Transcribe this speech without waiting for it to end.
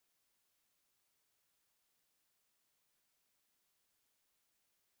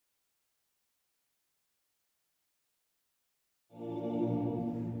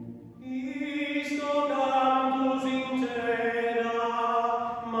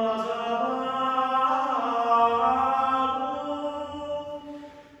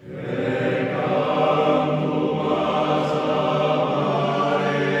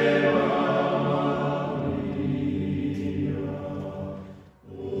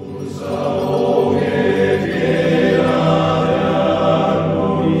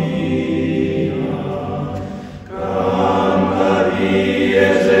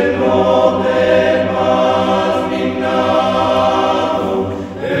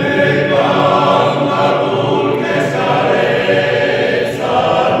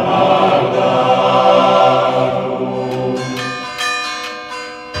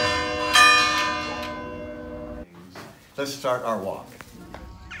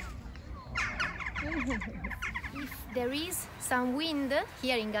If there is some wind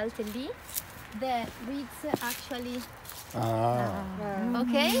here in Galtellì, the reeds actually...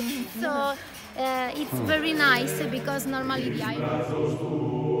 Okay, so it's very nice because normally the iron...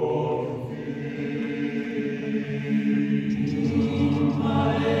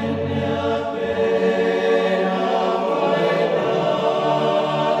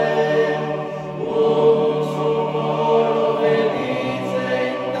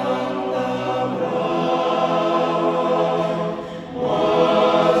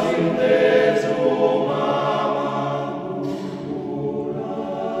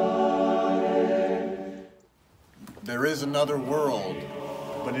 There is another world,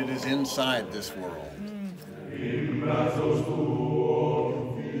 but it is inside this world.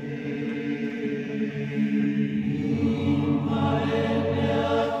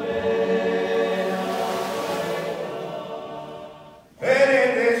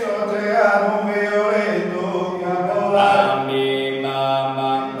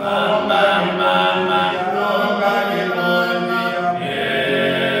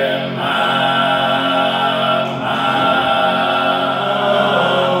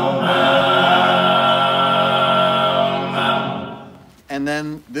 And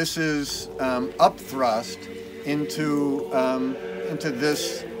then this is upthrust into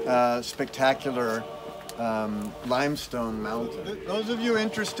this spectacular limestone mountain. Those of you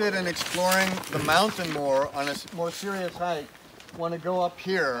interested in exploring the mountain more on a more serious hike want to go up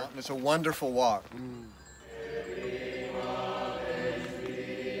here. It's a wonderful walk.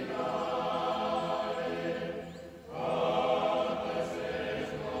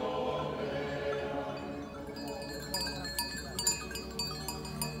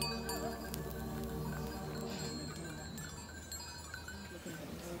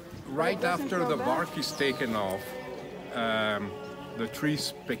 Right after the bark is taken off, the tree is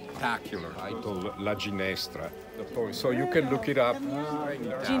spectacular. Titled La Ginestra. So you can look it up.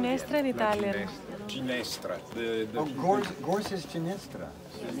 Ginestra in Italian. Ginestra. Gorse is Ginestra.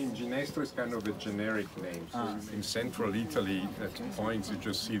 I mean, Ginestra is kind of a generic name. So in central Italy, at points you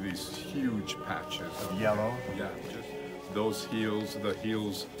just see these huge patches of yellow. Yeah, just those hills, the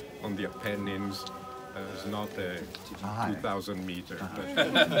hills on the Apennines. It's not a 2,000 meter, but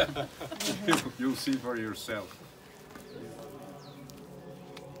you'll see for yourself.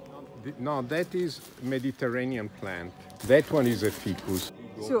 No, that is Mediterranean plant. That one is a ficus.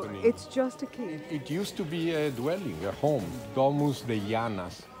 So it's just a cave? It used to be a dwelling, a home, Domus de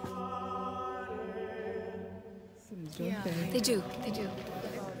Llanas. Yeah, they do.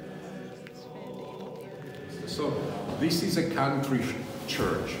 So this is a country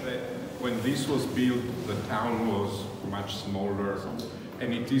church. When this was built, the town was much smaller,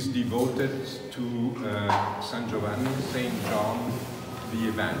 and it is devoted to San Giovanni, Saint John the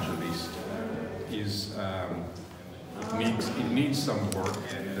Evangelist. It needs some work,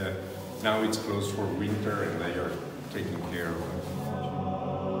 and now it's closed for winter, and they are taking care of it.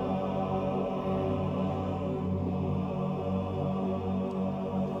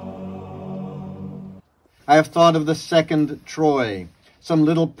 I have thought of the second Troy, some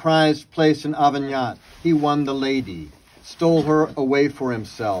little prized place in Avignon. He won the lady, stole her away for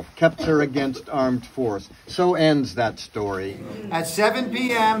himself, kept her against armed force. So ends that story. At 7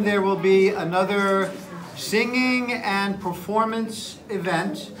 p.m. there will be another singing and performance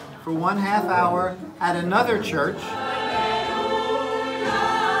event for 1/2 hour at another church.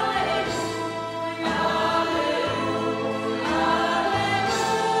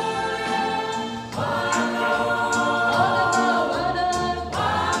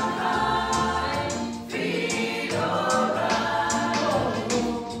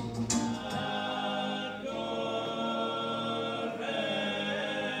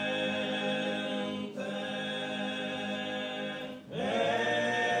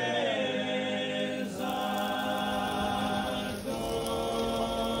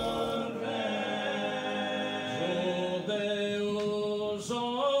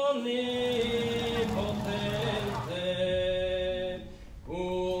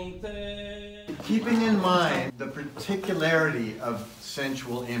 Keeping in mind the particularity of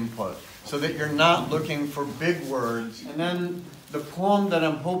sensual input, so that you're not looking for big words. And then the poem that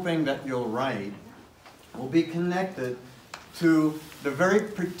I'm hoping that you'll write will be connected to the very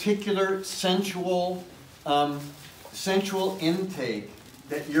particular sensual intake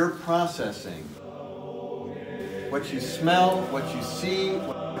that you're processing. What you smell, what you see,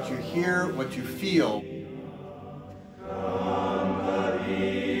 what you hear, what you feel.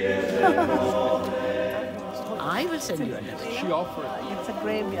 I will send you a letter. She offered. It's a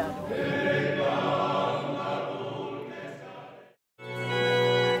graveyard.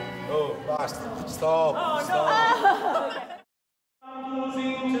 Oh, Basta. Stop. Stop.